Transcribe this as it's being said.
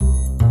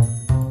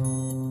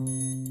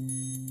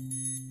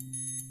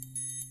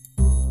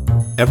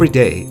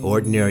Everyday,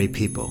 ordinary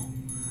people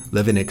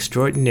living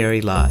extraordinary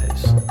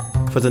lives.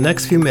 For the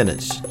next few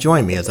minutes,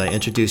 join me as I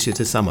introduce you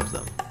to some of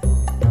them.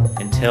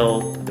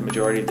 Until the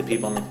majority of the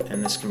people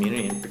in this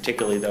community, and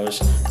particularly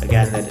those,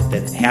 again,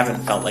 that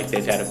haven't felt like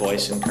they've had a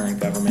voice in current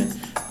government,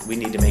 we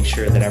need to make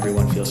sure that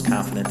everyone feels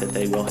confident that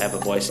they will have a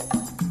voice.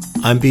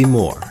 I'm B.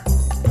 Moore,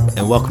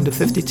 and welcome to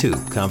 52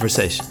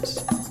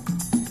 Conversations.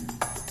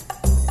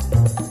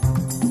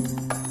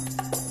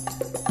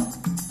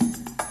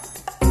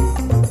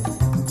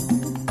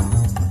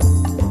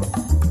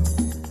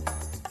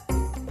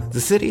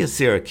 The city of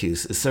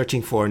Syracuse is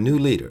searching for a new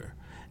leader,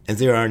 and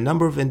there are a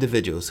number of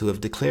individuals who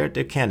have declared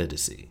their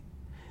candidacy.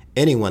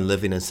 Anyone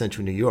living in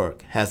Central New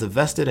York has a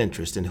vested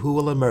interest in who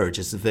will emerge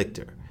as the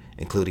victor,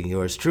 including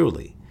yours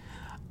truly.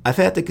 I've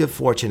had the good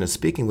fortune of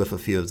speaking with a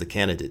few of the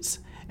candidates,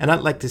 and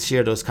I'd like to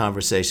share those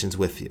conversations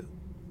with you.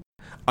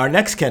 Our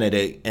next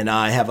candidate and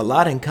I have a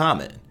lot in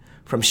common,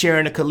 from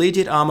sharing a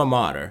collegiate alma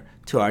mater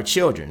to our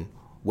children,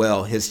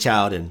 well, his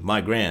child and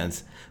my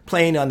grand's,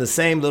 playing on the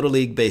same Little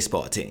League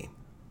baseball team.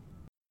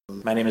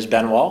 My name is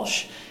Ben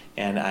Walsh,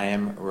 and I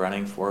am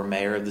running for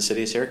mayor of the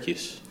city of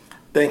Syracuse.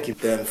 Thank you,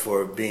 Ben,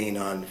 for being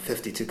on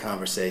 52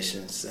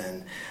 Conversations.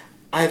 And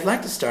I'd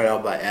like to start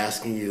out by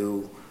asking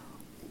you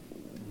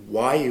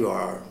why you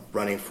are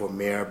running for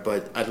mayor,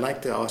 but I'd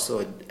like to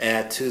also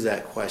add to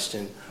that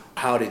question,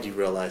 how did you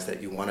realize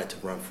that you wanted to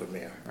run for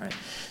mayor? Right.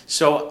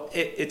 So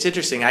it's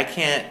interesting. I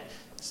can't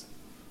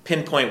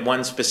pinpoint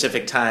one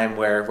specific time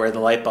where the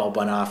light bulb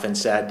went off and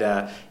said,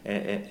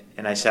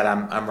 and I said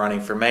I'm running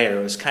for mayor.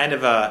 It was kind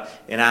of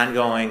an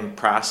ongoing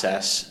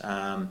process.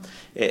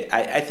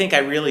 I think I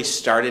really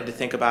started to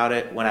think about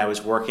it when I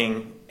was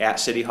working at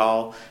City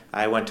Hall.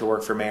 I went to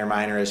work for Mayor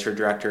Miner as her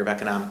Director of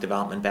Economic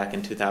Development back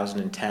in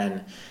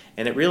 2010.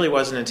 And it really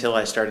wasn't until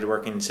I started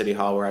working in City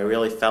Hall where I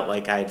really felt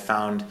like I had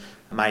found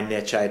my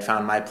niche, I had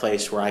found my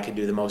place where I could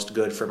do the most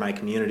good for my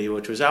community,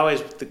 which was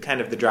always the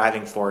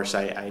driving force.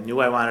 I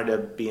knew I wanted to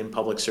be in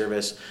public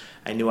service.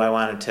 I knew I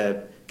wanted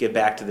to give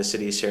back to the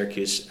city of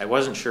Syracuse. I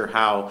wasn't sure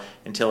how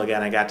until,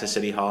 again, I got to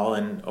City Hall,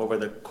 and over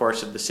the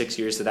course of the 6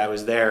 years that I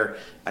was there,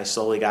 I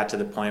slowly got to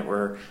the point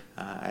where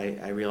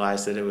I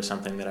realized that it was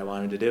something that I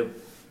wanted to do.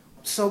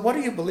 So what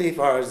do you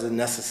believe are the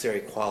necessary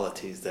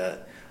qualities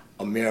that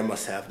a mayor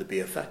must have to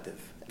be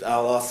effective?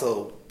 I'll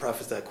also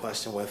preface that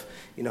question with,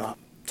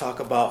 talk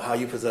about how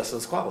you possess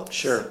those qualities.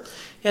 Sure.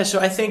 Yeah, so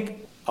I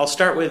think I'll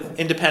start with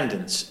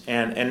independence,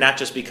 and not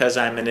just because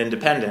I'm an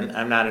independent,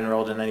 I'm not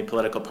enrolled in any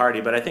political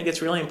party, but I think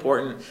it's really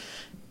important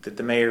that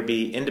the mayor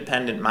be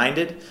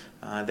independent-minded,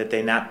 that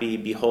they not be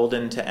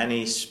beholden to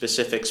any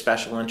specific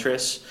special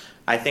interests.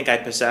 I think I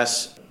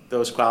possess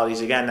those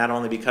qualities, again, not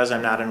only because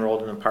I'm not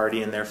enrolled in a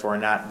party and therefore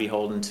not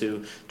beholden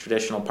to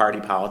traditional party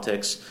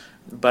politics,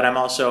 but I'm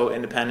also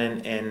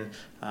independent in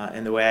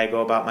the way I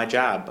go about my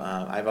job.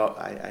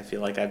 I feel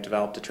like I've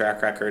developed a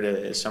track record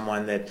as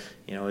someone that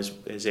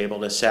is able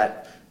to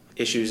set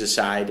issues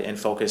aside and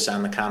focus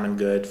on the common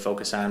good,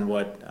 focus on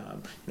what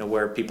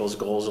where people's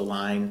goals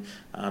align.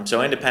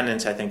 So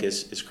independence, I think,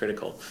 is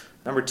critical.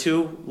 Number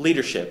two,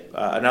 leadership.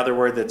 Another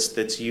word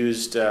that's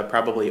used,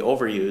 probably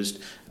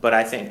overused, but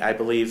I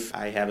believe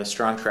I have a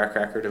strong track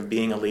record of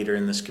being a leader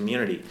in this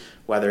community,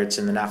 whether it's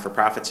in the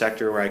not-for-profit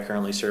sector, where I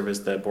currently serve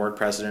as the board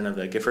president of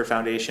the Gifford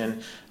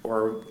Foundation,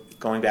 or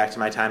going back to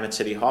my time at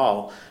City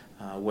Hall,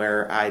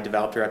 where I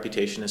developed a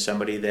reputation as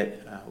somebody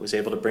that was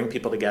able to bring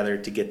people together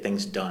to get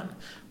things done.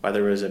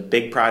 Whether it was a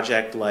big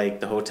project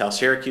like the Hotel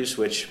Syracuse,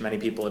 which many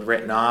people had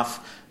written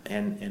off,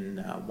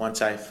 and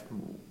once I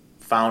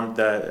found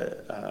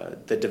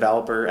the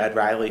developer, Ed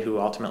Riley, who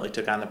ultimately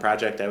took on the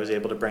project, I was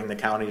able to bring the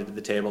county to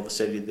the table, the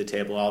city to the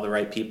table, all the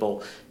right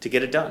people to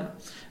get it done.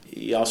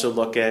 You also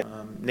look at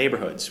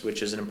neighborhoods,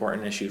 which is an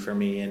important issue for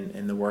me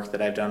in the work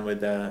that I've done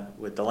with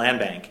the land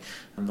bank.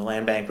 The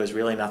land bank was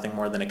really nothing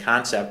more than a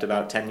concept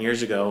about 10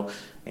 years ago,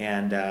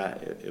 and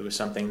it was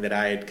something that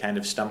I had kind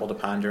of stumbled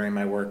upon during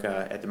my work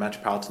at the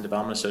Metropolitan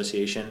Development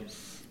Association.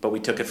 But we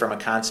took it from a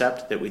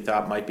concept that we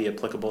thought might be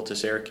applicable to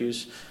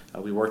Syracuse.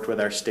 We worked with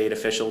our state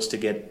officials to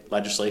get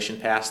legislation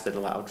passed that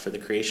allowed for the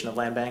creation of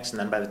land banks, and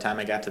then by the time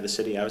I got to the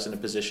city, I was in a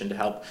position to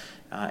help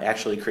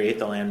actually create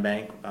the land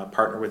bank,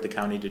 partner with the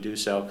county to do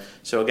so.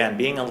 So again,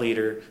 being a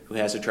leader who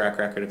has a track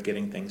record of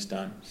getting things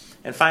done.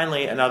 And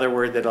finally, another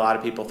word that a lot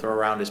of people throw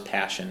around is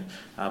passion,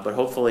 but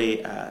hopefully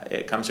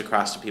it comes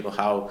across to people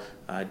how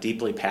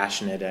deeply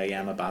passionate I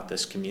am about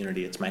this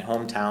community. It's my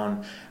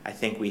hometown. I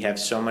think we have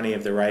so many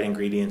of the right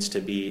ingredients to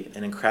be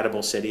an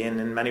incredible city, and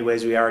in many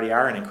ways we already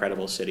are an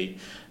incredible city.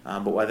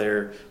 But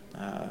whether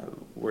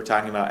we're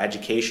talking about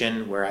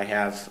education, where I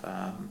have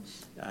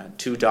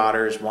two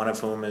daughters, one of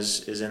whom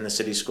is in the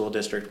city school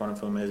district, one of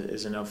whom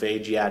isn't of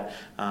age yet,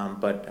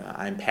 but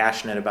I'm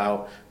passionate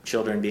about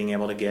children being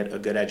able to get a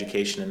good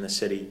education in the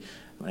city.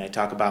 When I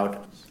talk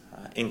about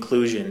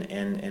inclusion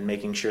and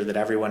making sure that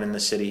everyone in the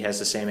city has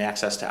the same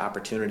access to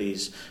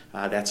opportunities,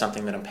 that's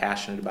something that I'm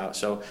passionate about.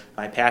 So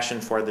my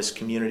passion for this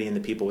community and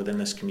the people within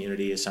this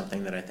community is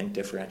something that I think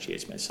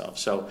differentiates myself.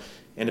 So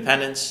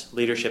independence,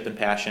 leadership, and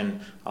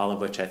passion, all of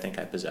which I think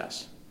I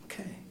possess.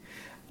 Okay.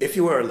 If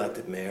you were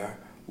elected mayor,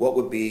 what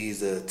would be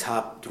the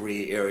top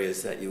 3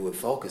 areas that you would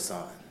focus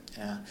on?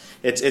 Yeah,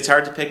 it's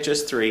hard to pick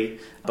just 3,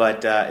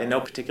 but in no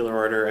particular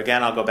order.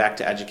 Again, I'll go back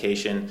to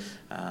education.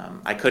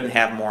 I couldn't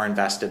have more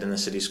invested in the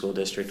city school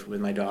district with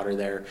my daughter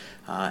there,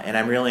 and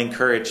I'm really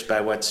encouraged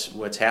by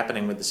what's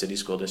happening with the city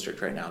school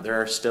district right now.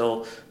 There are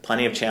still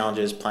plenty of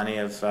challenges, plenty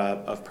of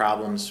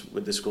problems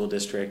with the school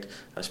district,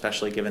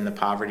 especially given the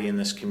poverty in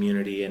this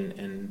community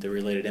and the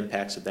related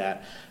impacts of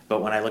that.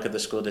 But when I look at the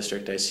school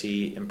district, I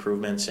see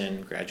improvements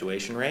in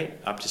graduation rate,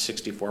 up to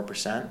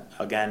 64%.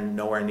 Again,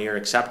 nowhere near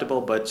acceptable,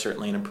 but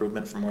certainly an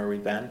improvement from where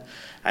we've been.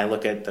 I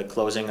look at the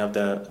closing of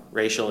the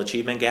racial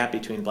achievement gap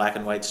between black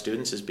and white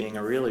students as being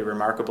a really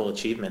remarkable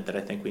achievement that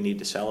I think we need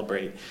to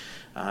celebrate.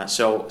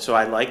 So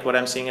I like what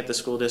I'm seeing at the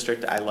school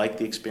district. I like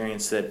the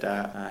experience that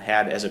I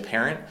had as a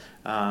parent.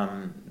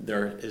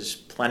 There is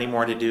plenty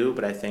more to do,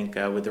 but I think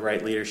with the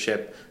right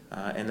leadership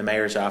in the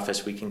mayor's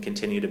office, we can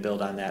continue to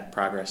build on that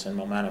progress and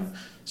momentum.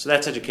 So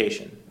that's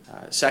education.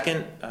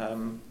 Second,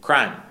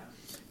 crime.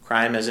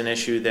 Crime is an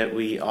issue that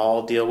we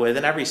all deal with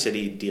and every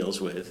city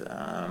deals with.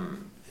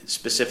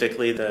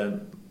 Specifically,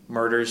 the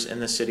murders in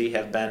the city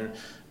have been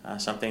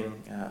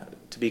something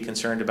to be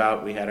concerned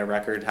about. We had a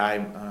record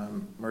high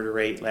murder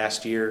rate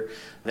last year.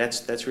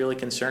 That's really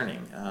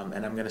concerning,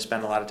 and I'm going to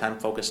spend a lot of time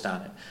focused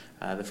on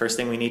it. The first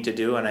thing we need to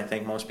do, and I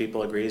think most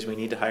people agree, is we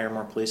need to hire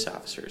more police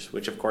officers,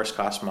 which of course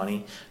costs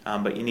money,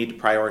 but you need to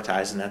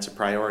prioritize, and that's a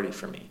priority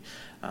for me.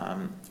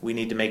 We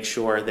need to make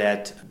sure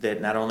that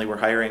not only we're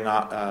hiring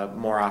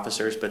more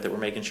officers, but that we're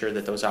making sure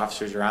that those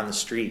officers are on the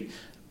street,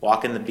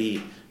 walking the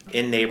beat,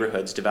 in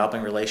neighborhoods,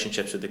 developing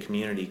relationships with the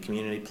community.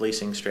 Community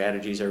policing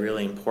strategies are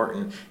really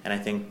important, and I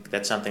think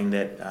that's something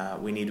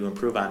that we need to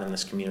improve on in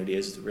this community,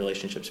 is the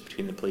relationships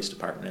between the police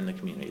department and the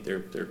community.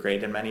 They're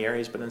great in many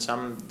areas, but in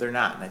some they're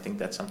not, and I think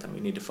that's something we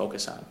need to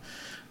focus on.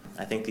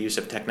 I think the use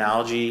of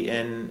technology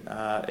in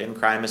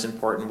crime is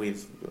important.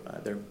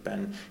 There have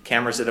been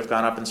cameras that have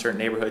gone up in certain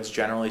neighborhoods.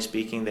 Generally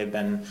speaking, they've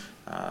been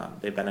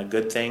a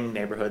good thing.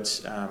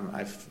 Neighborhoods,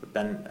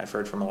 I've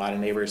heard from a lot of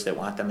neighbors that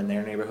want them in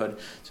their neighborhood.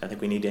 So I think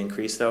we need to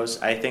increase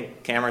those. I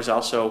think cameras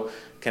also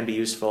can be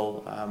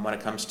useful when it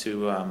comes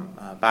to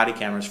body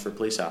cameras for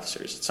police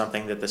officers. It's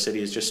something that the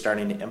city is just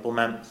starting to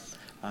implement.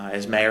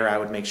 As mayor, I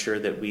would make sure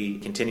that we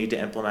continue to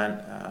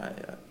implement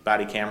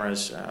body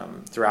cameras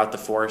throughout the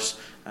force.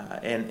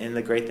 And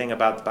the great thing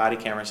about the body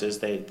cameras is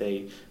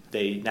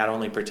they not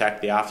only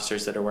protect the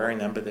officers that are wearing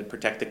them, but they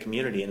protect the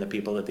community and the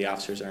people that the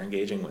officers are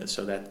engaging with.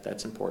 So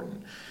that's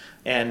important.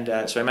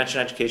 And so I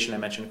mentioned education, I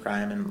mentioned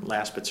crime, and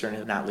last but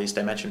certainly not least,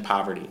 I mentioned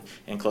poverty,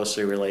 and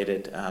closely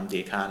related, the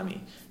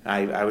economy.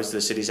 I was the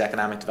city's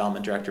economic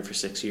development director for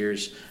 6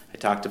 years. I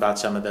talked about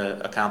some of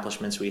the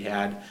accomplishments we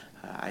had.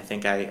 I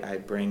think I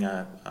bring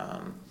a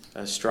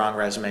strong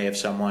resume of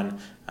someone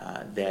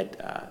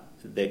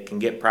that can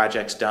get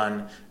projects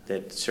done,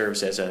 that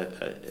serves as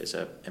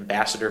a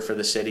ambassador for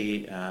the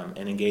city,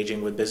 and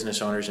engaging with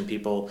business owners and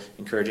people,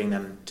 encouraging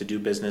them to do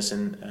business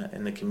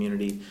in the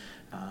community.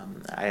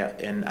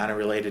 And on a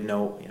related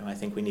note, I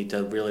think we need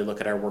to really look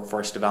at our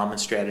workforce development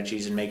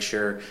strategies and make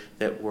sure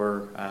that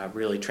we're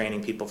really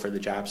training people for the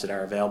jobs that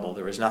are available.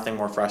 There was nothing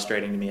more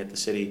frustrating to me at the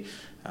city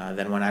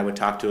than when I would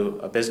talk to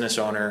a business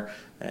owner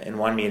in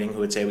one meeting who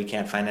would say we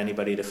can't find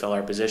anybody to fill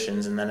our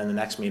positions, and then in the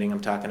next meeting I'm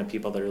talking to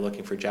people that are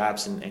looking for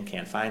jobs and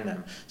can't find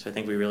them. So I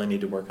think we really need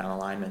to work on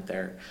alignment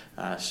there.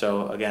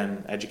 So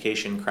again,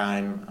 education,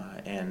 crime,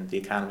 and the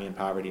economy and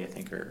poverty, I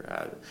think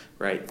are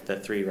the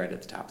 3 right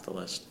at the top of the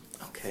list.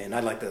 Okay, and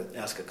I'd like to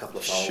ask a couple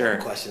of follow-up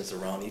questions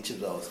around each of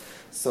those.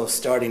 So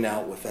starting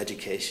out with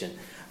education,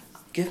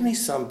 give me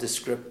some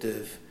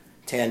descriptive,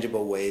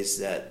 tangible ways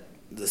that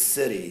the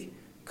city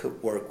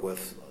could work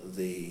with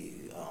the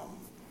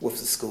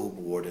school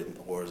board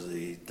or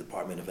the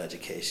Department of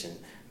Education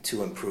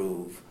to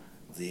improve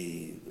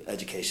the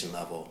education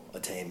level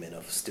attainment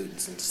of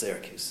students in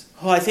Syracuse.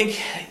 Well, I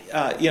think,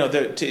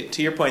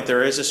 to your point,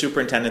 there is a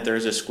superintendent, there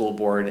is a school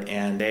board,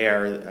 and they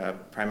are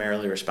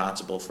primarily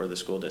responsible for the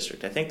school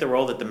district. I think the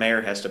role that the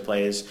mayor has to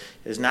play is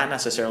not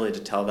necessarily to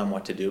tell them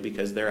what to do,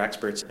 because they're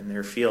experts in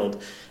their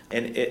field.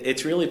 And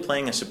it's really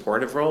playing a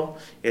supportive role.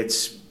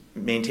 It's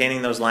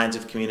maintaining those lines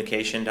of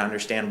communication to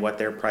understand what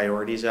their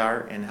priorities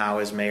are and how,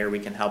 as mayor, we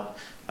can help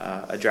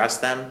address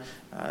them.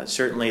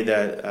 Certainly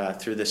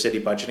through the city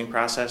budgeting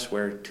process,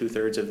 where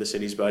 2/3 of the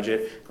city's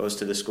budget goes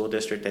to the school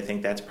district, I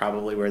think that's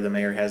probably where the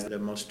mayor has the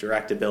most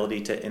direct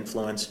ability to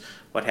influence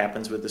what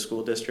happens with the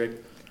school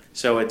district.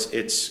 So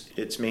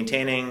it's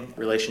maintaining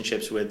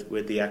relationships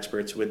with the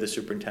experts, with the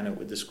superintendent,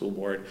 with the school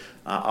board.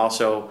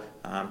 Also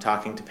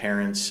talking to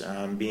parents,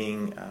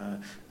 being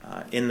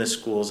in the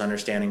schools,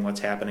 understanding what's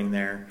happening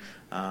there,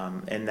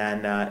 and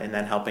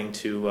then helping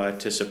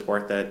to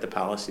support the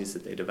policies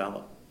that they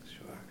develop.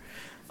 Sure.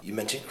 You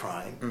mentioned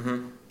crime,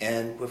 Mm-hmm.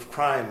 and with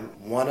crime,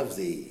 one of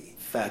the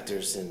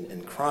factors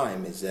in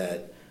crime is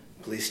that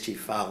Police Chief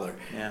Fowler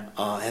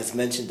has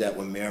mentioned that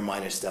when Mayor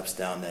Minor steps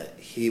down, that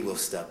he will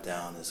step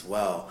down as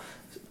well.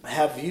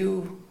 Have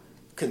you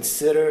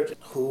considered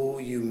who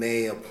you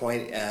may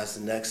appoint as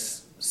the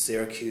next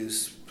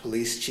Syracuse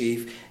police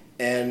chief?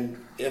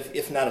 And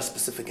if not a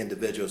specific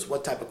individuals,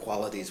 what type of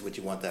qualities would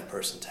you want that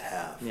person to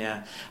have?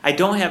 Yeah, I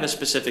don't have a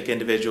specific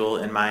individual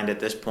in mind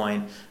at this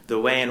point. The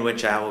way in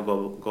which I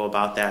will go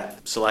about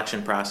that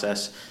selection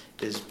process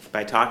is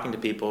by talking to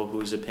people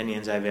whose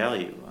opinions I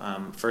value.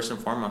 First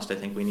and foremost, I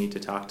think we need to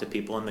talk to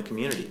people in the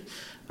community.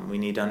 We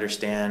need to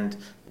understand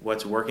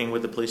what's working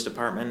with the police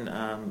department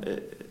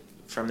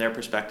from their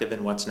perspective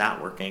and what's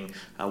not working,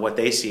 what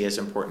they see as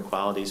important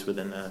qualities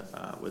within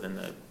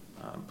the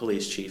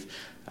police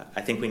chief.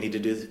 I think we need to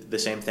do the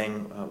same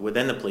thing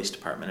within the police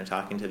department and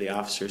talking to the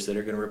officers that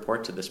are going to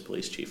report to this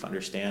police chief,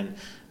 understand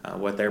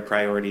what their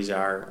priorities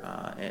are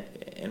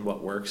and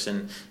what works,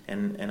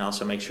 and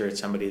also make sure it's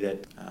somebody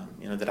that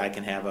that I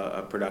can have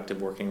a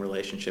productive working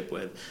relationship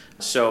with.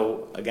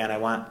 So again, I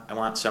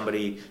want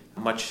somebody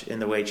much in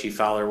the way Chief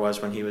Fowler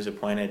was when he was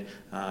appointed,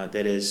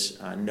 that is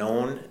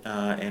known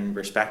and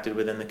respected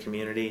within the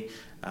community,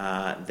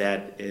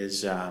 that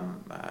is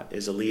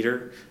a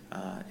leader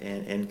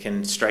and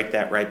can strike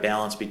that right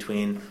balance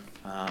between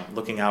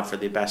looking out for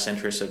the best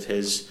interests of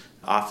his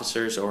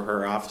officers or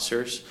her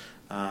officers,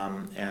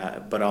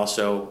 but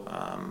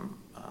also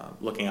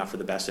looking out for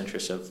the best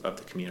interests of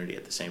the community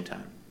at the same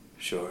time.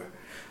 Sure.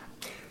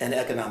 And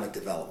economic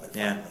development,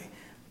 finally.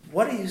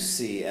 What do you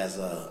see as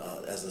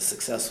a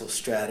successful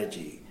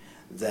strategy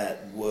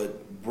that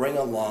would bring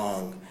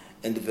along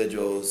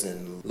individuals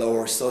in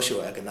lower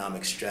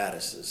socioeconomic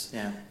stratuses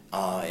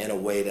in a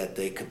way that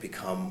they could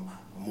become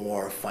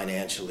more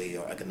financially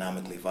or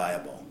economically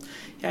viable?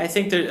 Yeah, I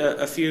think there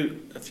a few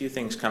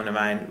things come to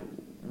mind.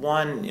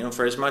 One,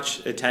 for as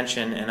much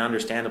attention, and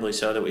understandably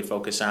so, that we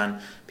focus on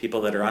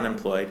people that are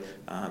unemployed,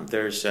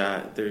 there's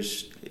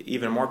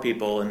even more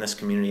people in this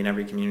community, in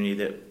every community,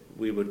 that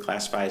we would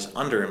classify as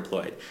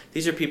underemployed.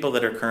 These are people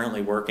that are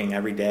currently working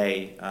every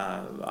day,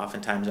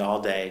 oftentimes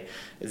all day.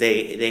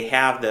 They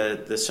have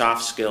the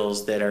soft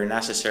skills that are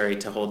necessary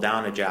to hold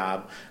down a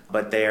job,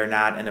 but they are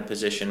not in a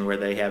position where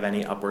they have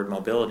any upward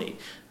mobility.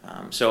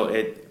 So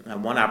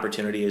one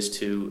opportunity is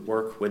to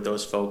work with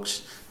those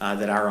folks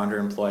that are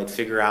underemployed,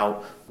 figure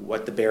out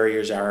what the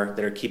barriers are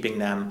that are keeping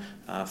them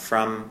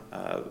from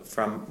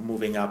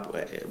moving up,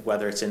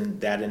 whether it's in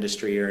that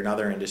industry or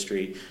another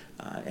industry.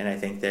 And I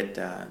think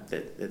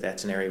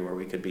that's an area where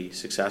we could be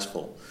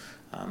successful.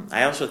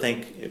 I also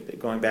think,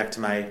 going back to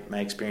my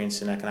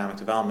experience in economic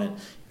development,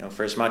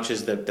 for as much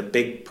as the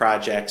big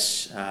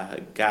projects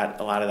got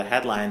a lot of the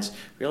headlines,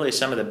 really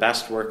some of the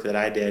best work that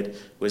I did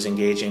was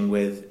engaging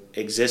with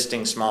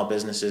existing small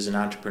businesses and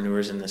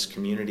entrepreneurs in this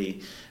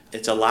community.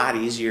 It's a lot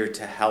easier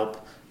to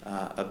help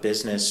a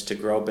business to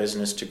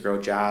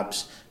grow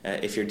jobs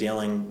if you're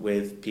dealing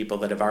with people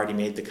that have already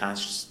made the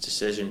conscious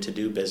decision to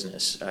do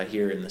business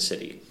here in the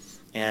city.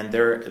 And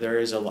there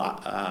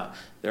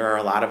are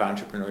a lot of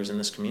entrepreneurs in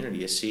this community.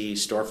 You see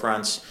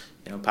storefronts,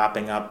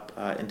 popping up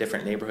in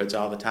different neighborhoods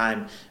all the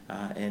time,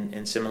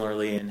 and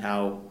similarly in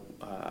how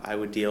I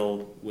would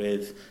deal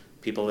with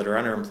people that are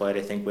underemployed.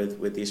 I think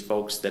with these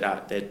folks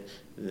that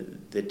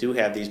do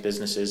have these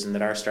businesses and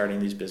that are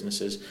starting these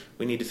businesses,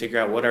 we need to figure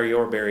out what are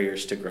your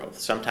barriers to growth.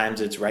 Sometimes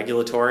it's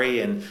regulatory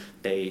and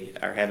they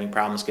are having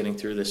problems getting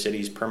through the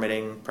city's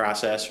permitting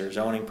process or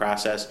zoning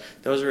process.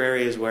 Those are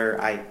areas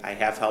where I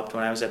have helped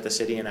when I was at the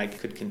city, and I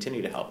could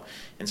continue to help.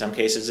 In some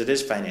cases it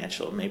is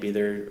financial. Maybe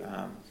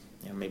they're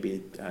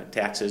maybe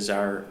taxes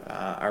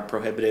are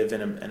prohibitive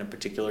in a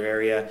particular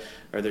area,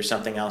 or there's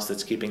something else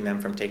that's keeping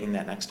them from taking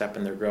that next step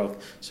in their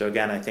growth. So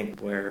again, I think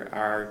where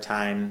our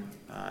time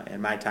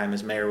and my time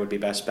as mayor would be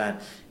best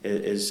spent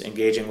is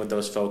engaging with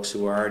those folks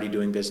who are already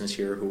doing business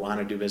here, who want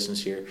to do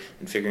business here,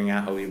 and figuring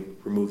out how we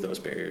remove those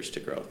barriers to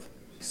growth.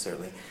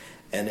 Certainly.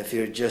 And if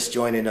you're just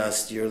joining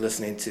us, you're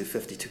listening to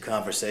 52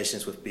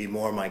 Conversations with B.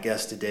 Moore. My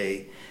guest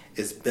today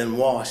is Ben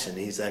Walsh, and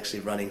he's actually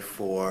running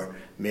for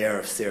mayor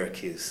of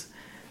Syracuse.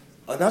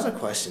 Another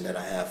question that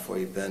I have for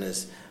you, Ben,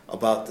 is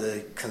about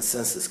the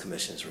Consensus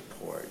Commission's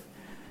report.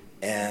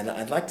 And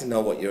I'd like to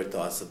know what your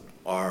thoughts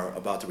are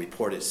about the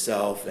report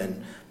itself,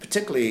 and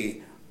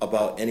particularly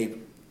about any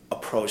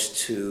approach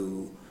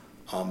to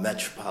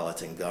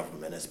metropolitan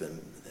government has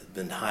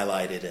been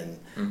highlighted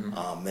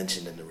and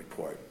mentioned in the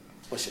report.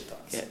 What's your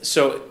thoughts? Yeah,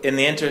 so in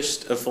the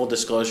interest of full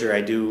disclosure, I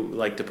do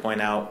like to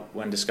point out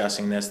when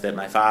discussing this that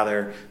my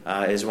father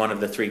is one of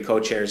the 3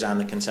 co-chairs on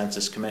the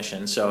Consensus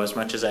Commission. So as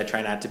much as I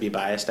try not to be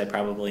biased, I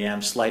probably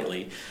am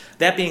slightly.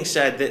 That being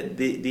said,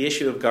 the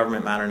issue of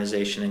government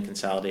modernization and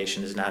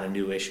consolidation is not a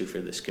new issue for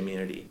this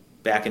community.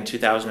 Back in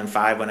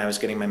 2005, when I was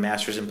getting my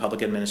master's in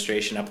public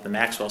administration up at the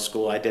Maxwell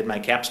School, I did my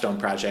capstone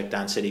project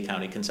on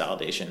city-county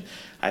consolidation.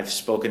 I've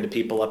spoken to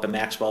people up at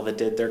Maxwell that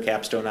did their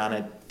capstone on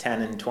it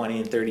 10 and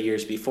 20 and 30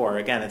 years before.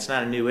 Again, it's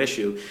not a new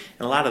issue.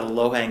 And a lot of the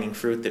low-hanging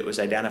fruit that was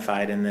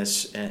identified in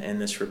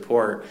this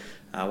report,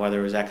 whether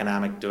it was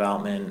economic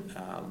development,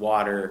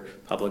 water,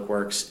 public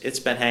works,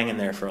 it's been hanging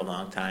there for a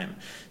long time.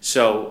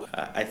 So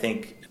I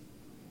think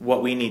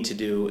what we need to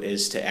do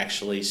is to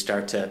actually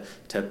start to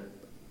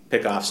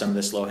pick off some of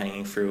this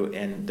low-hanging fruit,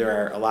 and there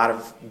are a lot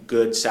of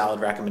good, solid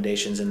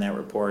recommendations in that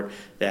report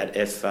that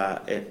if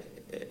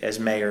as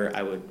mayor,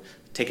 I would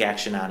take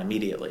action on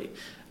immediately.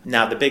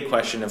 Now, the big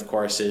question, of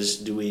course, is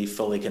do we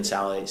fully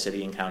consolidate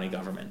city and county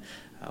government?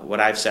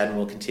 What I've said and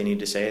will continue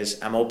to say is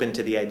I'm open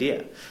to the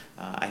idea.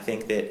 I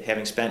think that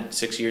having spent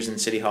 6 years in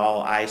City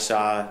Hall, I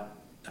saw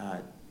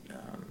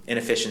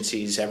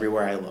inefficiencies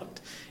everywhere I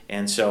looked.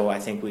 And so I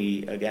think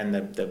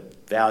the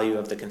value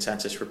of the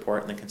consensus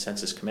report and the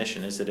consensus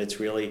commission is that it's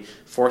really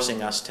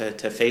forcing us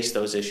to face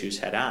those issues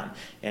head on.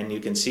 And you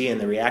can see in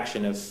the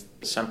reaction of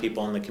some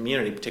people in the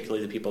community,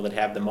 particularly the people that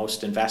have the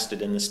most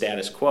invested in the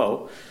status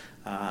quo,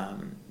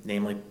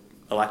 namely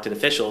elected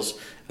officials,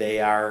 they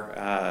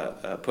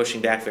are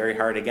pushing back very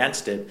hard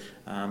against it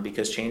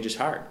because change is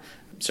hard.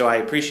 So I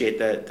appreciate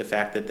the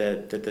fact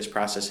that this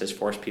process has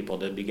forced people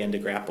to begin to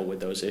grapple with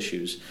those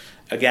issues.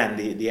 Again,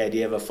 the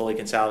idea of a fully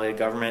consolidated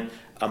government,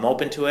 I'm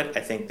open to it. I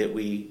think that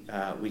we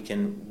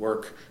can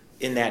work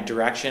in that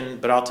direction,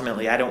 but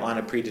ultimately I don't want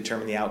to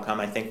predetermine the outcome.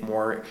 I think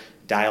more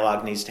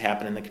dialogue needs to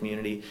happen in the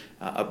community.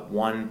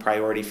 One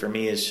priority for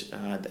me is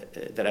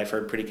that I've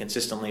heard pretty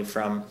consistently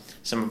from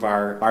some of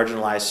our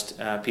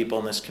marginalized people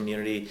in this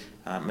community,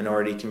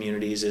 minority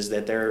communities, is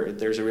that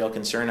there's a real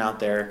concern out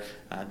there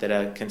that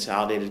a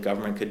consolidated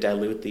government could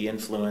dilute the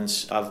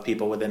influence of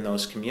people within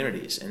those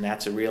communities. And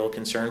that's a real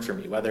concern for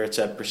me, whether it's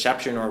a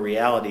perception or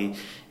reality,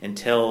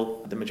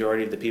 until the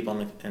majority of the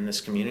people in this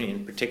community,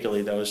 and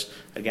particularly those,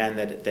 again,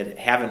 that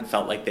haven't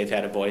felt like they've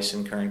had a voice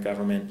in current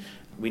government,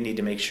 we need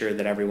to make sure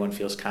that everyone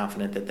feels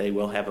confident that they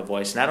will have a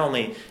voice, not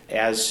only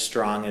as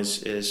strong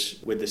as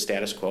with the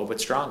status quo,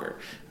 but stronger.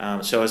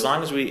 So as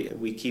long as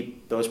we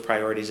keep those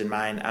priorities in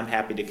mind, I'm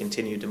happy to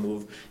continue to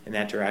move in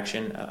that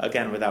direction,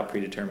 again, without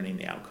predetermining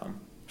the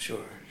outcome.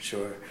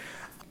 Sure.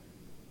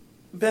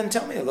 Ben,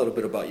 tell me a little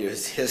bit about your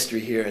history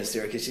here in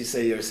Syracuse. You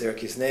say you're a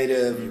Syracuse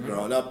native, You've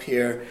grown up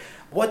here.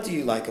 What do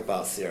you like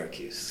about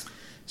Syracuse?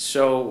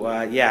 So,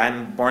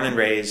 I'm born and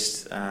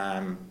raised.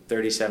 I'm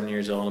 37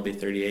 years old. I'll be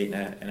 38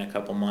 in a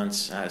couple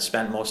months.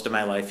 Spent most of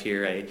my life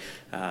here.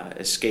 I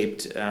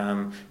escaped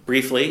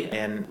briefly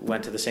and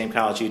went to the same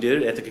college you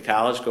did, Ithaca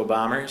College, go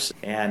Bombers.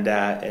 And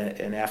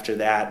after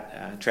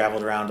that,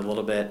 traveled around a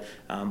little bit.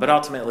 But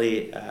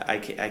ultimately,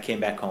 I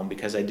came back home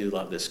because I do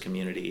love this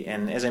community.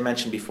 And as I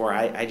mentioned before,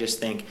 I just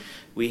think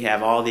we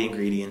have all the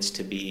ingredients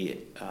to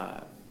be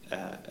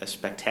a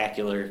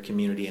spectacular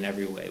community in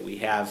every way. We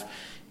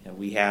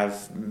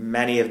have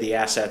many of the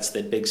assets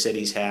that big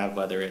cities have,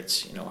 whether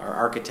it's our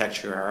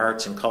architecture, our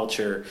arts and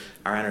culture,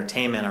 our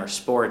entertainment, our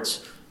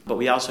sports, but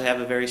we also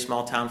have a very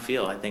small town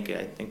feel. I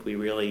think we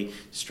really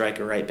strike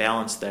a right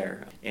balance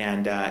there.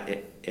 And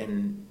I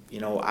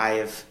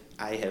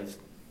have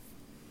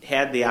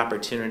had the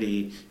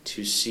opportunity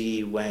to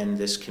see when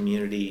this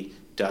community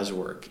does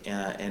work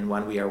and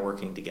when we are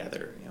working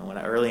together.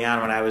 Early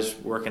on when I was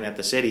working at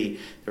the city,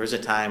 there was a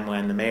time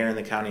when the mayor and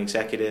the county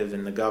executive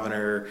and the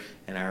governor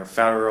and our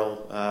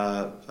federal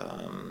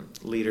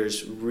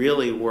leaders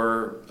really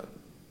were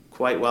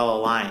quite well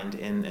aligned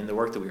in the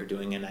work that we were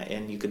doing,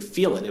 and you could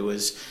feel it. It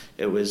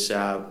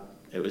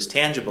was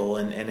tangible,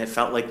 and it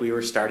felt like we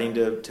were starting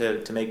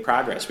to make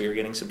progress. We were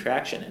getting some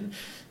traction, and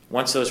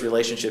once those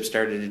relationships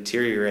started to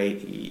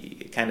deteriorate,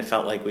 it kind of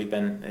felt like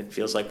it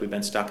feels like we've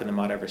been stuck in the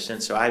mud ever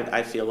since. So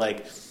I feel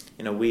like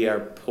we are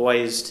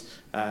poised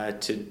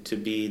to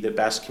be the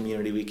best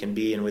community we can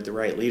be, and with the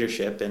right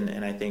leadership,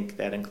 and I think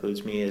that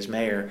includes me as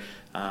mayor,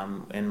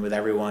 and with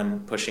everyone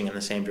pushing in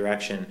the same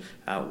direction,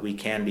 we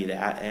can be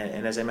that.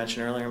 And as I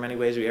mentioned earlier, in many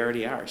ways we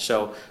already are.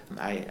 So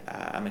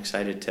I'm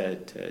excited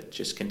to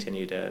just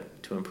continue to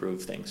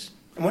improve things.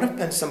 And what have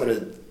been some of the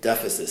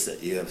deficits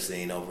that you have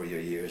seen over your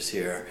years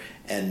here,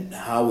 and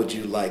how would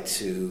you like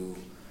to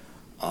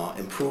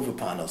improve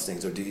upon those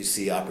things, or do you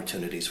see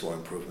opportunities for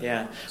improvement?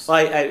 Yeah,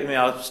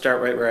 well, I'll start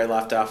right where I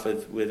left off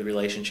with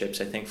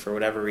relationships. I think for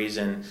whatever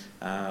reason,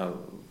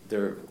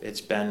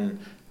 it's been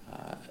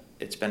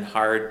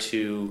hard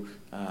to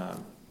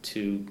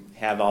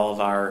have all of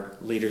our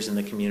leaders in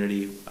the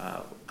community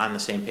on the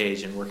same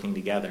page and working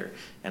together,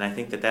 and I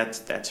think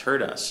that's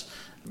hurt us.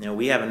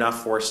 We have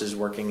enough forces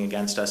working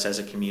against us as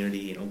a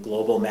community,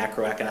 global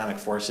macroeconomic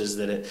forces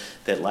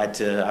that led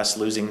to us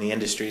losing the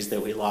industries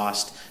that we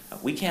lost.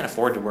 We can't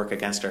afford to work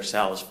against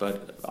ourselves,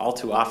 but all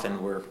too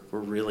often we're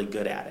really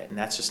good at it, and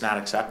that's just not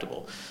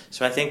acceptable.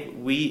 So I think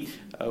we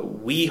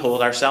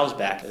hold ourselves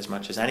back as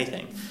much as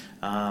anything.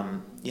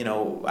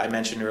 I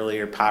mentioned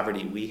earlier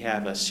poverty. We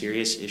have a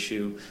serious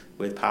issue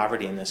with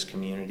poverty in this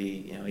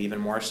community, even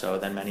more so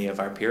than many of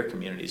our peer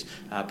communities,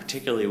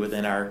 particularly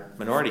within our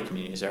minority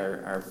communities,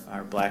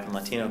 our Black and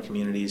Latino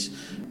communities.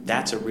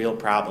 That's a real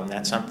problem.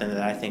 That's something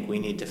that I think we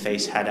need to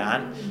face head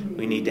on.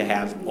 We need to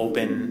have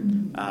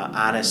open,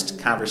 honest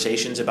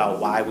conversations about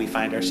why we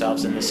find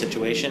ourselves in this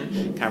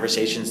situation,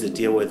 conversations that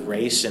deal with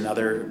race and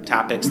other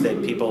topics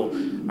that people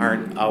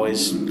aren't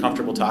always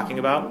comfortable talking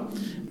about.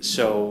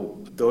 So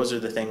those are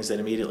the things that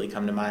immediately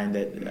come to mind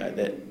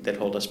that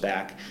hold us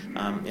back.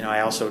 I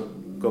also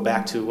go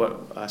back to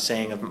what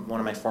saying of one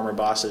of my former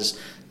bosses,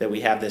 that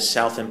we have this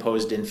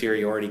self-imposed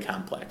inferiority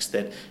complex,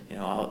 that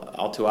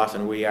all too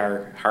often we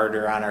are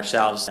harder on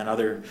ourselves than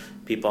other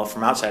people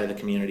from outside of the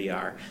community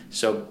are.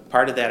 So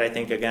part of that, I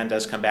think, again,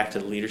 does come back to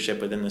the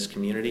leadership within this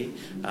community.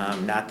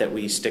 Not that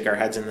we stick our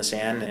heads in the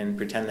sand and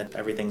pretend that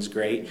everything's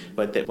great,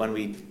 but that when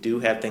we do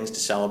have things to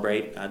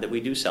celebrate, that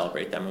we do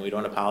celebrate them, and we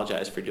don't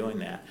apologize for doing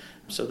that.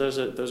 So those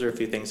are a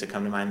few things that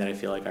come to mind that I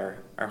feel like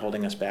are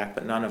holding us back,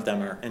 but none of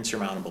them are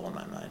insurmountable in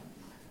my mind.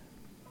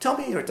 Tell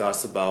me your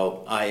thoughts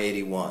about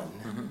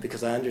I-81,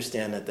 because I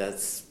understand that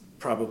that's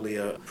probably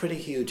a pretty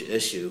huge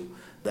issue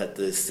that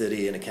the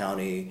city and the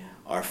county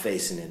are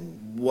facing.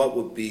 And what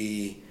would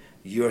be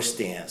your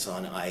stance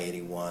on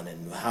I-81,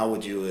 and how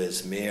would you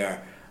as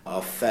mayor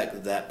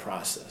affect that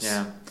process?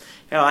 Yeah.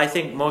 I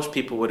think most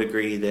people would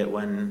agree that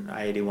when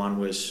I-81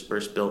 was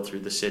first built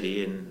through the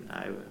city, and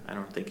I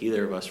don't think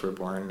either of us were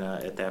born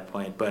at that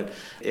point, but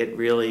it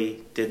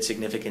really did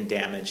significant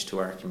damage to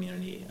our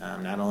community,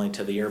 not only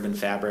to the urban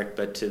fabric,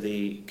 but to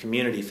the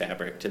community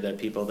fabric, to the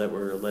people that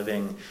were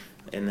living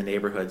in the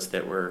neighborhoods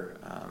that were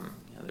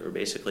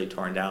basically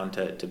torn down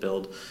to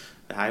build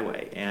the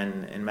highway.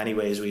 And in many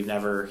ways, we've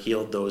never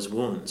healed those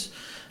wounds.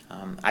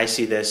 I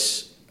see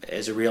this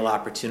as a real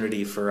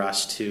opportunity for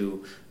us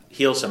to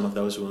heal some of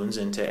those wounds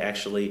and to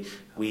actually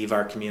weave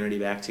our community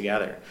back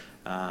together.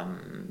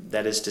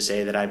 That is to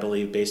say that I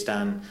believe, based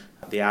on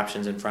the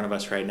options in front of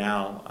us right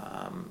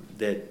now,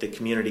 that the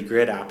community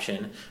grid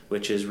option,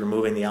 which is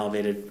removing the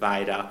elevated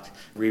viaduct,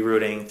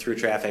 rerouting through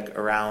traffic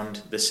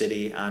around the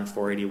city on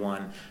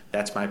 481,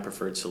 that's my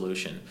preferred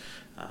solution.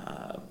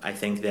 I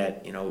think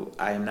that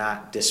I am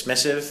not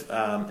dismissive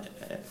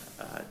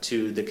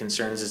to the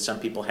concerns that some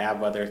people have,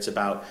 whether it's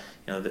about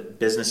the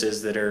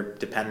businesses that are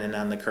dependent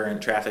on the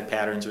current traffic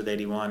patterns with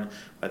 81,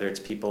 whether it's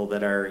people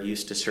that are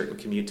used to certain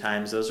commute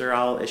times. Those are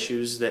all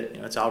issues that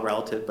it's all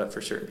relative, but for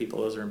certain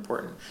people those are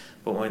important.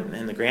 But when,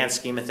 in the grand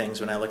scheme of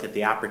things, when I look at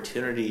the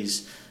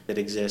opportunities that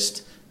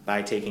exist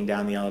by taking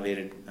down the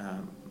elevated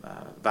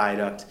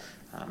viaduct,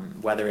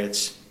 whether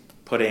it's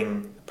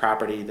putting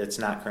property that's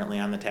not currently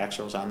on the tax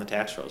rolls on the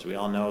tax rolls. We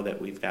all know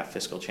that we've got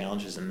fiscal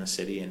challenges in the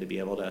city, and to be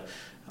able to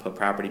put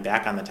property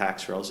back on the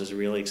tax rolls is a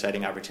really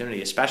exciting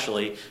opportunity,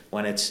 especially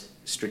when it's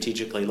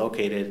strategically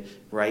located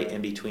right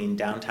in between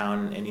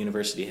downtown and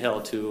University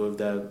Hill, two of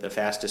the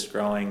fastest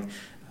growing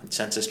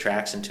census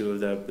tracts and two of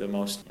the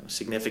most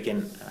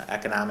significant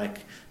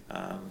economic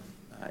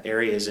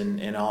areas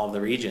in all of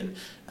the region.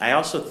 I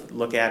also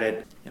look at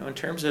it in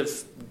terms of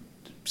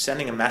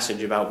sending a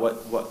message about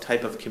what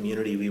type of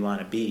community we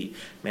want to be.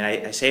 I mean,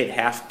 I say it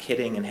half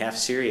kidding and half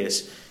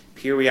serious.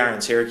 Here we are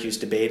in Syracuse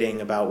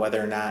debating about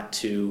whether or not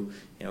to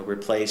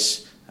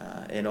replace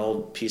an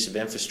old piece of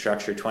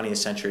infrastructure, 20th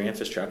century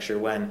infrastructure,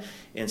 when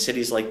in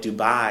cities like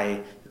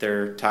Dubai,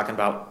 they're talking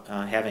about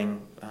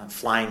having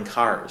flying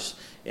cars.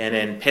 And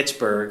in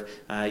Pittsburgh,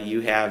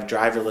 you have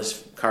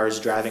driverless cars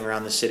driving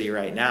around the city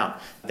right now.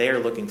 They are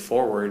looking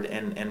forward,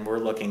 and we're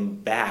looking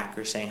back.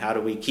 We're saying, how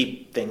do we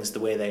keep things the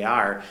way they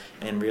are?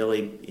 And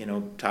really,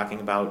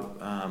 talking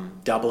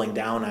about doubling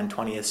down on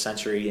 20th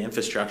century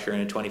infrastructure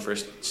in a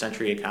 21st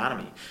century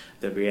economy.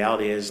 The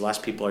reality is less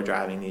people are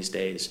driving these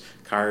days.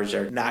 Cars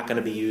are not going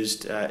to be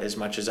used as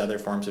much as other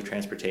forms of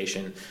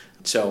transportation.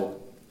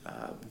 So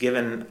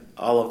given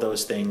all of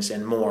those things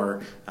and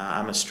more,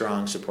 I'm a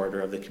strong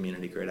supporter of the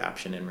community grid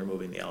option and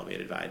removing the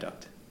elevated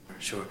viaduct.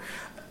 Sure.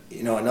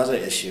 Another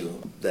issue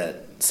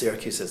that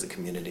Syracuse as a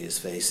community is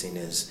facing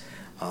is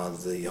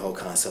the whole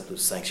concept of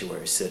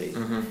sanctuary city.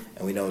 Mm-hmm.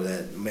 And we know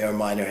that Mayor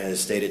Miner has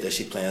stated that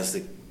she plans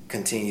to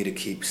continue to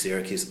keep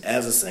Syracuse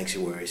as a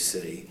sanctuary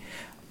city.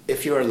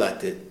 If you're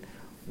elected,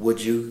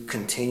 would you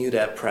continue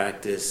that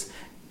practice?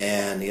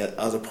 And the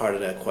other part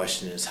of that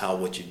question is, how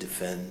would you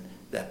defend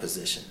that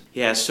position?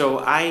 Yeah, so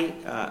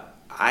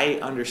I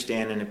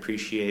understand and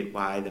appreciate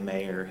why the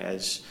mayor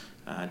has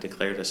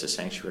declared us a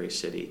sanctuary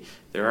city.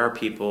 There are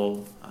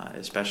people,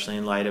 especially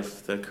in light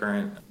of the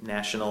current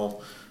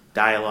national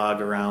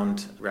dialogue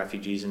around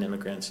refugees and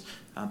immigrants,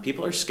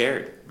 people are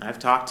scared. I've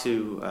talked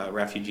to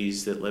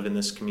refugees that live in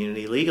this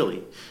community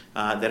legally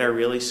that are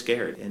really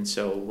scared. And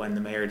so when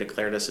the mayor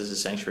declared us as a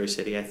sanctuary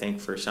city, I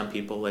think for some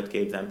people it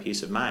gave them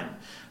peace of mind.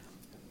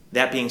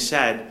 That being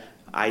said,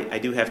 I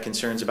do have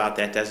concerns about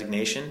that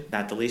designation,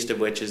 not the least of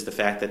which is the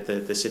fact that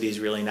the city is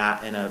really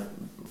not in a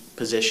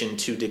position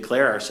to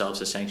declare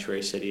ourselves a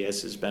sanctuary city,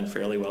 as has been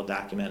fairly well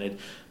documented.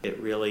 It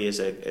really is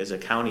a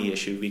county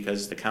issue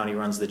because the county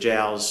runs the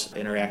jails,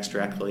 interacts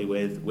directly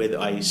with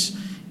ICE,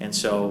 and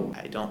so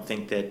I don't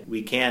think that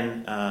we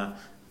can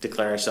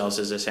declare ourselves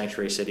as a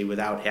sanctuary city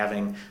without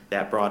having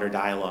that broader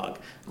dialogue.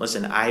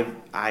 Listen,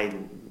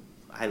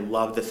 I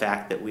love the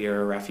fact that we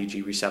are a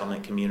refugee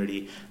resettlement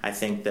community. I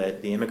think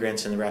that the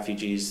immigrants and the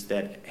refugees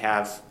that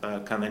have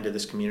come into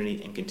this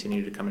community and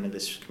continue to come into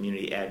this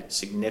community add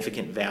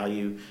significant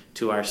value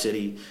to our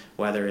city,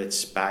 whether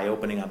it's by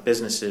opening up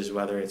businesses,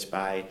 whether it's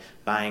by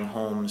buying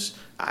homes.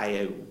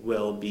 I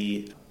will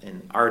be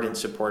an ardent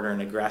supporter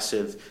and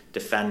aggressive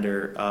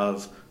defender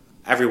of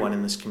everyone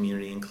in this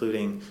community,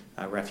 including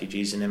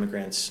refugees and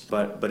immigrants.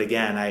 But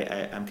again,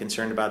 I'm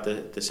concerned about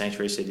the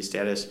sanctuary city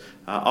status,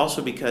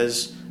 also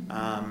because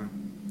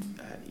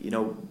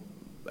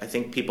I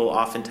think people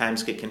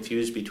oftentimes get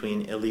confused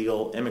between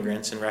illegal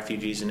immigrants and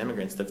refugees and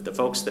immigrants. The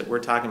folks that we're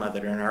talking about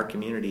that are in our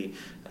community,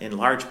 in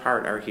large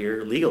part, are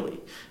here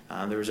legally.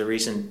 There was a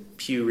recent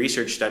Pew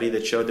Research study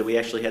that showed that we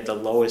actually had the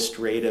lowest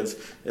rate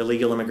of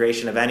illegal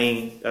immigration of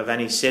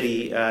any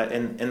city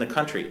in the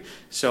country.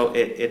 So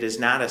it is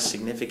not a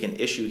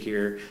significant issue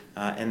here,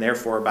 and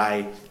therefore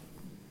by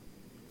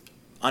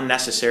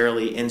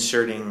unnecessarily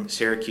inserting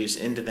Syracuse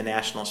into the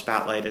national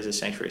spotlight as a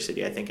sanctuary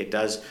city, I think it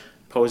does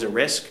pose a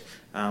risk,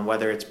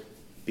 whether it's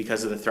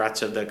because of the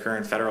threats of the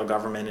current federal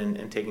government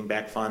and taking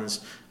back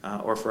funds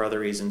or for other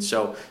reasons.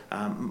 So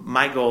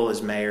my goal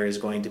as mayor is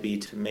going to be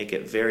to make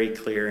it very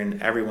clear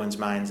in everyone's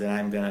minds that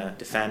I'm going to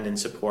defend and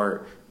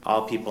support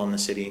all people in the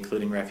city,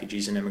 including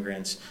refugees and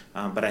immigrants.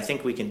 But I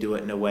think we can do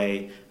it in a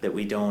way that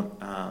we don't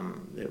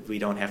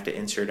have to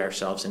insert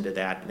ourselves into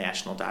that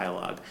national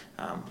dialogue,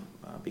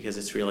 because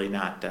it's really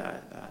not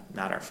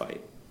our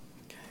fight.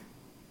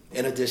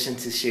 In addition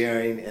to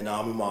sharing an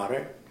alma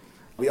mater,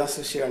 we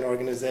also share an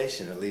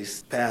organization, at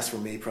least past for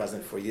me,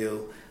 present for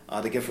you,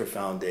 the Gifford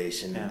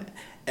Foundation. Yeah.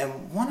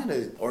 And one of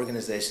the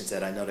organizations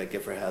that I know that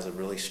Gifford has a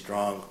really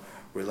strong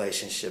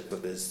relationship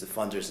with is the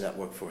Funders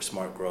Network for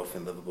Smart Growth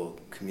and Livable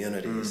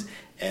Communities.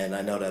 And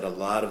I know that a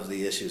lot of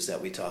the issues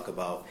that we talk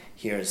about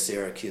here in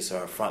Syracuse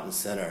are front and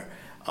center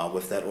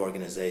with that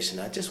organization.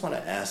 I just want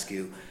to ask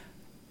you,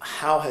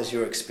 how has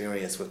your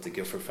experience with the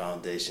Gifford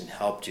Foundation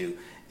helped you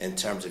in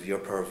terms of your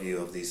purview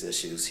of these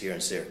issues here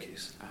in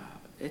Syracuse?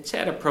 It's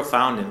had a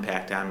profound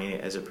impact on me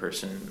as a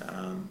person.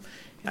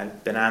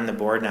 I've been on the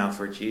board now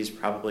for,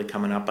 probably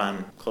coming up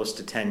on close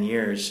to 10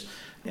 years.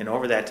 And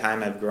over that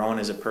time, I've grown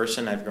as a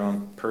person. I've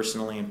grown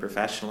personally and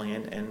professionally,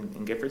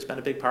 and Gifford's been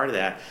a big part of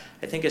that.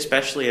 I think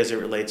especially as it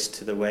relates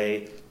to the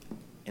way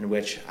in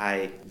which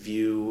I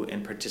view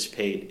and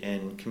participate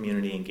in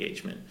community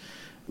engagement.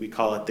 We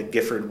call it the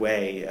Gifford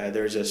way.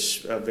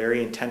 There's a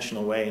very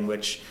intentional way in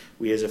which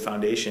we as a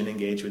foundation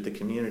engage with the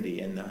community,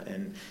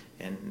 and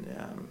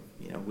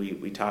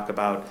we talk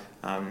about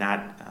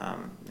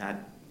not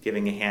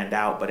giving a hand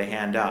out, but a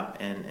hand up,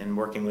 and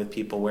working with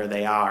people where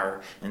they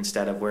are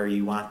instead of where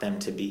you want them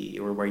to be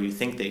or where you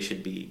think they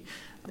should be.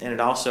 And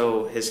it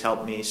also has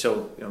helped me,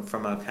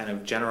 from a kind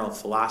of general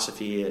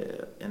philosophy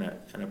and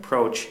an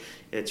approach,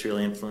 it's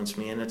really influenced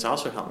me, and it's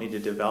also helped me to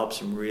develop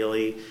some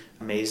really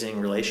amazing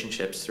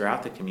relationships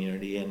throughout the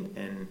community.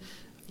 And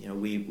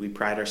we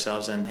pride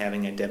ourselves on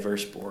having a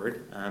diverse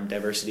board,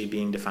 diversity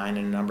being defined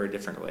in a number of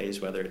different ways,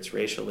 whether it's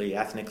racially,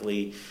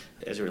 ethnically,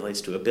 as it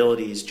relates to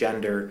abilities,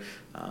 gender.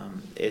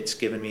 It's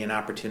given me an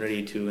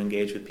opportunity to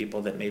engage with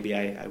people that maybe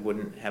I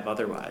wouldn't have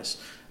otherwise.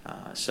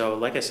 So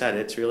like I said,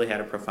 it's really had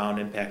a profound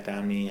impact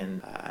on me,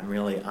 and I'm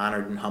really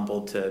honored and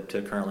humbled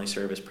to currently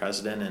serve as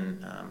president,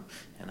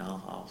 and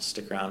I'll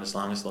stick around as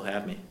long as they'll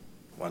have me.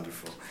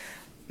 Wonderful.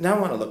 Now I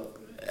want to look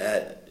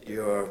at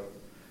your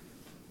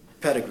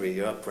pedigree,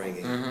 your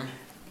upbringing,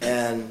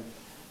 and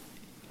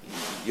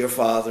your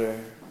father,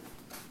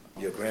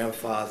 your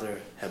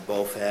grandfather have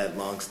both had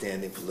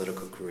long-standing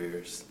political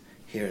careers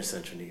here in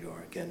Central New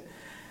York, and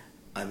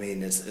I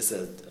mean it's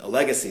a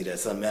legacy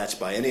that's unmatched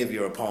by any of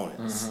your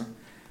opponents.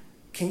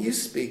 Can you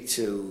speak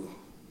to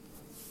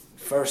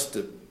first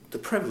the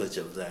privilege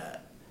of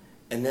that,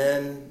 and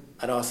then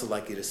I'd also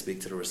like you to speak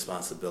to the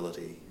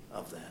responsibility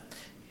of that?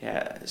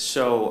 Yeah,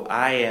 so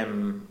I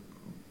am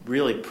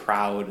really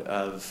proud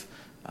of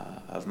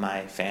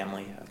my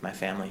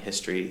family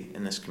history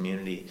in this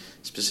community,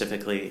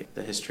 specifically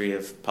the history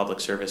of public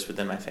service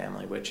within my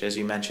family, which, as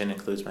you mentioned,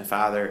 includes my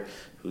father,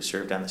 who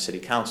served on the city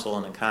council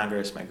and in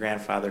Congress, my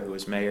grandfather, who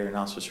was mayor and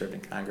also served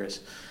in Congress,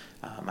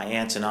 my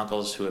aunts and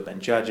uncles who have been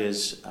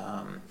judges,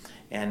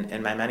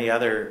 and my many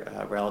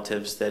other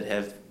relatives that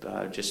have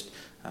just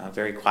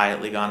very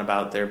quietly gone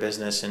about their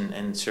business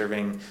and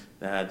serving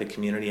the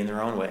community in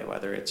their own way,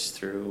 whether it's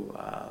through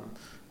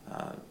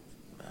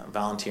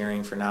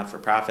volunteering for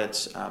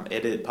not-for-profits.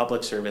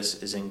 Public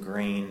service is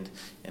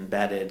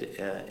embedded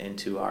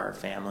into our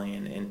family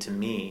and into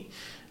me.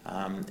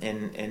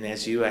 And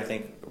as you, I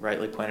think,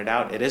 rightly pointed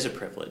out, it is a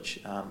privilege.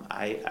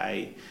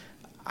 I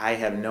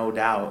have no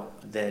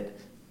doubt that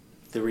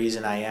the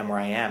reason I am where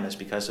I am is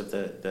because of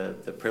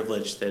the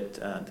privilege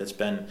that's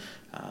been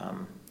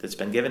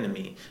given to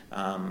me.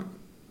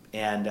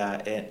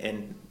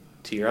 And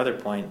to your other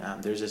point,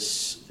 there's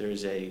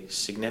a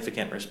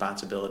significant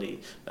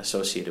responsibility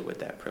associated with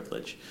that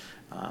privilege.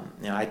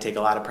 I take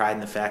a lot of pride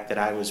in the fact that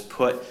I was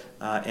put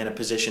in a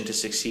position to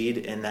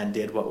succeed and then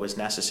did what was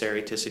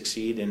necessary to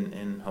succeed,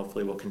 and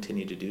hopefully will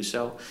continue to do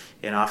so.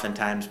 And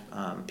oftentimes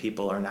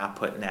people are not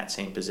put in that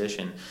same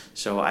position.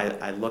 So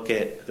I look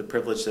at the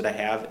privilege that I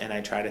have, and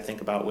I try to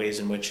think about ways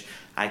in which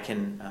I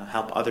can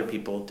help other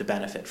people to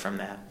benefit from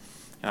that.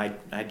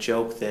 I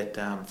joke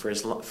that for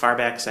as far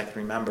back as I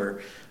can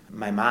remember,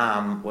 my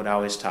mom would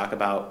always talk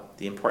about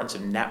the importance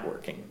of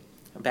networking.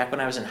 back when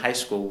I was in high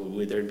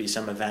school, there'd be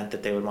some event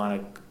that they would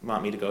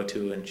want me to go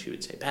to, and she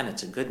would say, "Ben,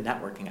 it's a good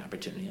networking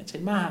opportunity." I'd say,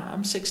 "Ma,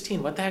 I'm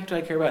 16. What the heck do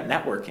I care about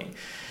networking?"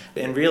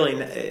 And really,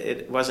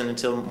 it wasn't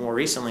until more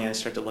recently I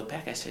started to look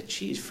back. I said,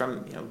 "Geez,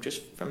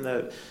 just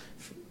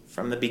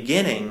from the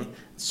beginning,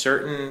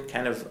 certain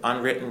kind of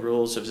unwritten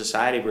rules of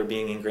society were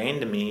being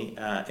ingrained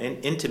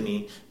into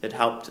me that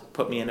helped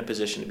put me in a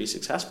position to be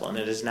successful." And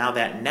it is now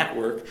that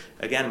network,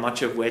 again,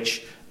 much of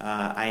which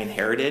I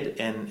inherited,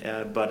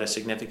 but a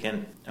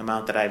significant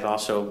amount that I've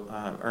also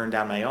earned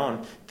on my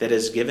own, that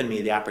has given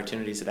me the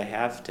opportunities that I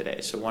have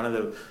today. So one of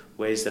the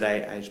ways that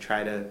I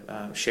try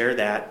to share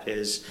that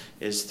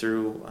is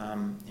through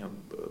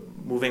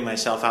moving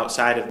myself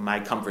outside of my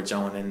comfort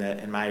zone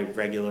and my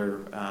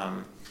regular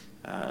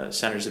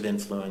centers of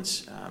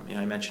influence.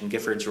 I mentioned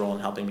Gifford's role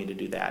in helping me to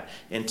do that,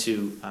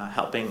 into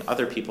helping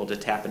other people to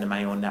tap into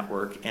my own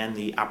network and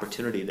the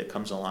opportunity that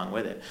comes along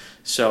with it.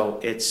 So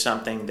it's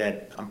something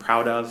that I'm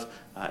proud of.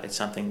 It's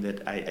something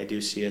that I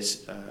do see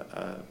as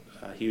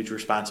a huge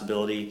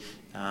responsibility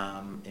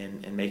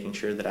in making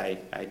sure that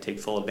I take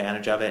full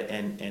advantage of it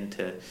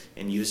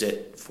and use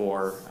it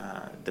for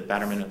the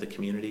betterment of the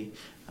community.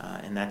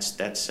 And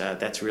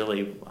that's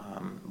really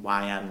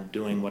why I'm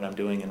doing what I'm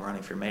doing and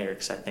running for mayor,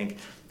 because I think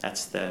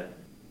that's the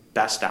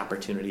best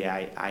opportunity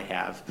I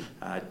have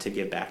to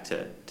give back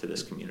to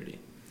this community.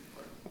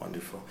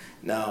 Wonderful.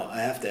 Now,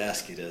 I have to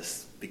ask you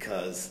this,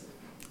 because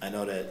I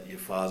know that your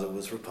father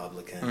was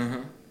Republican.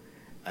 Mm-hmm.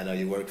 I know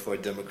you worked for a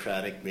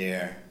Democratic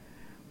mayor.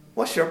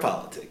 What's your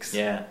politics?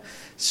 Yeah.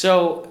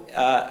 So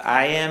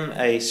I am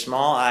a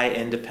small I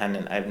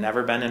independent. I've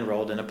never been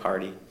enrolled in a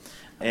party.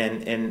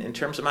 And in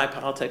terms of my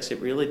politics, it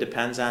really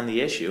depends on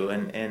the issue.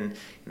 And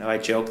I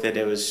joke that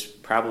it was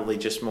probably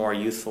just more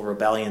youthful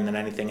rebellion than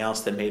anything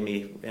else that made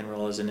me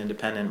enroll as an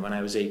independent when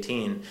I was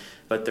 18.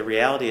 But the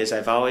reality is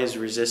I've always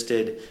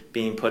resisted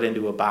being put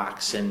into a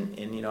box. And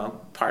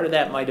part of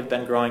that might have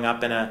been growing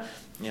up in a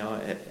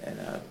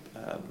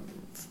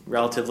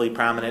relatively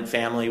prominent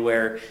family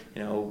where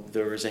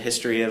there was a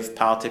history of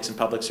politics and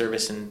public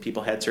service, and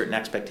people had certain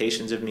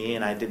expectations of me,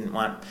 and I didn't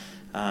want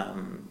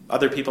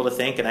other people to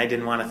think, and I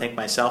didn't want to think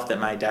myself, that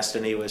my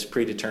destiny was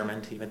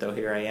predetermined, even though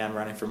here I am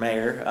running for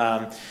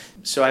mayor.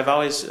 So I've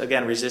always,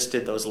 again,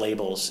 resisted those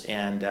labels,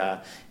 and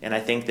I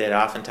think that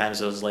oftentimes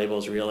those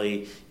labels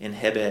really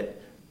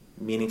inhibit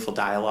meaningful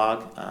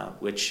dialogue,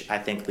 which I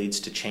think leads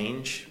to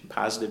change,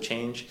 positive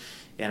change.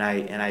 And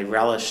I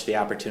relish the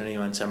opportunity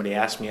when somebody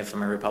asks me if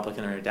I'm a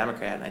Republican or a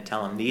Democrat, and I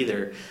tell them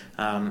neither.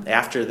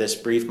 After this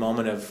brief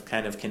moment of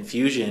kind of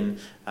confusion,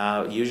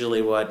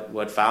 usually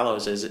what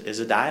follows is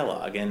a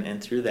dialogue,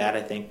 and through that,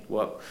 I think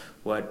what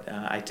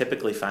I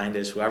typically find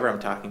is whoever I'm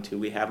talking to,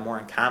 we have more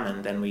in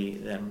common than we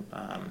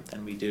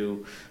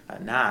do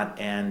not.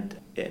 And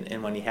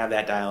when you have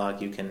that dialogue,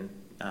 you can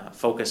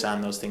focus on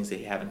those things that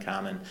you have in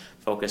common,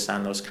 focus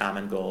on those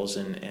common goals,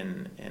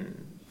 and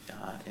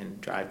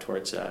drive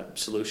towards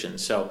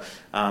solutions. So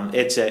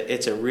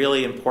it's a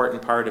really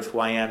important part of who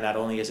I am, not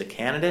only as a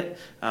candidate,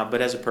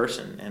 but as a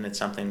person, and it's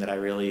something that I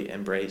really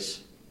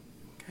embrace.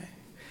 Okay.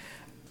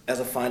 As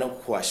a final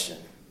question,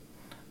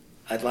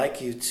 I'd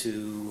like you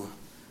to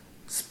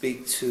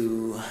speak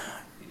to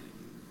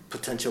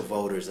potential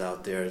voters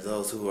out there,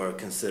 those who are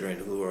considering,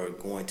 who are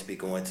going to be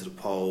going to the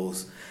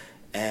polls,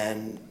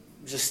 and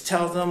just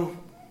tell them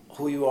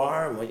who you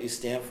are and what you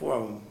stand for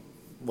and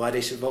why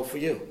they should vote for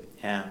you.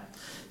 Yeah.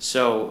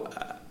 So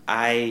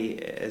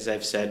as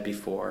I've said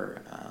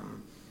before,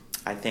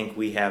 I think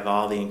we have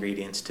all the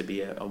ingredients to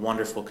be a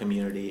wonderful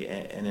community,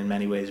 and in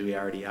many ways we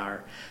already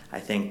are. I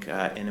think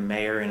in a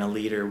mayor and a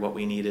leader, what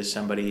we need is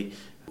somebody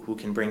who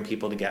can bring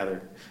people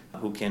together,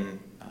 who can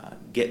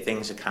get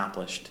things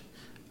accomplished,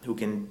 who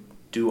can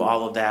do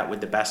all of that with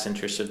the best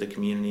interests of the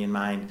community in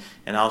mind,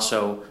 and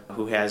also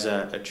who has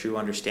a true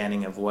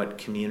understanding of what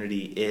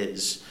community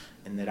is,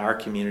 and that our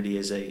community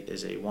is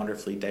a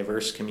wonderfully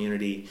diverse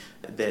community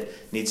that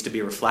needs to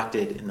be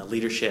reflected in the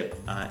leadership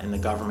and the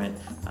government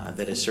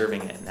that is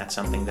serving it. And that's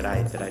something that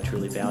I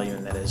truly value,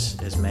 and that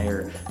as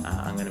mayor,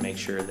 I'm going to make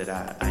sure that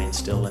I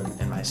instill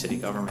in my city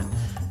government.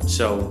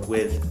 So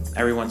with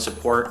everyone's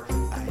support,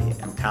 I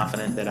am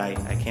confident that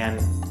I can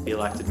be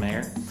elected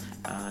mayor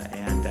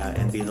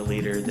and be the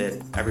leader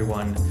that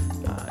everyone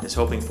is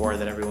hoping for,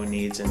 that everyone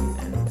needs,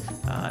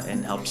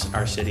 and helps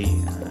our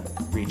city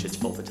reach its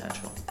full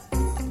potential.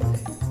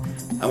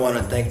 I want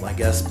to thank my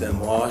guest, Ben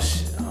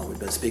Walsh. We've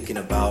been speaking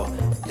about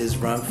his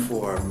run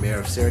for mayor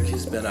of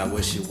Syracuse. Ben, I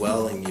wish you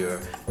well in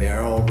your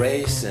mayoral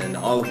race and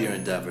all of your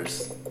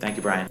endeavors. Thank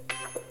you, Brian.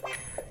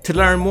 To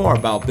learn more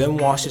about Ben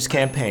Walsh's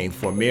campaign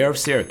for mayor of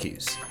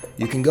Syracuse,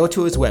 you can go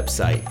to his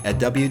website at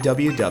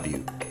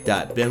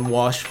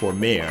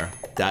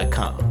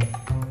www.benwalshformayor.com.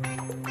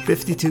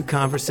 52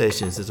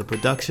 Conversations is a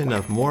production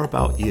of More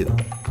About You.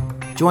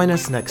 Join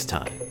us next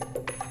time.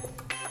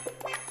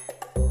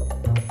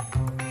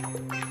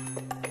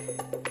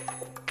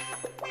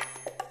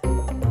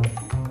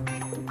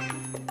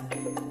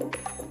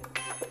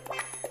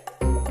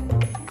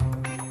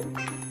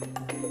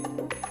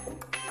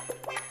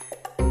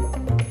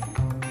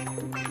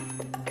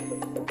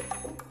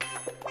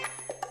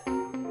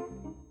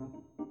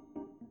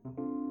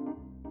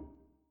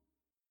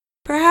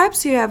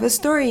 Perhaps you have a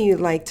story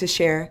you'd like to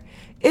share.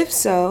 If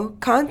so,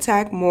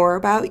 contact More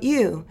About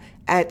You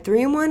at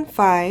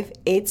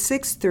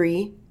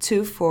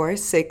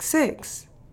 315-863-2466.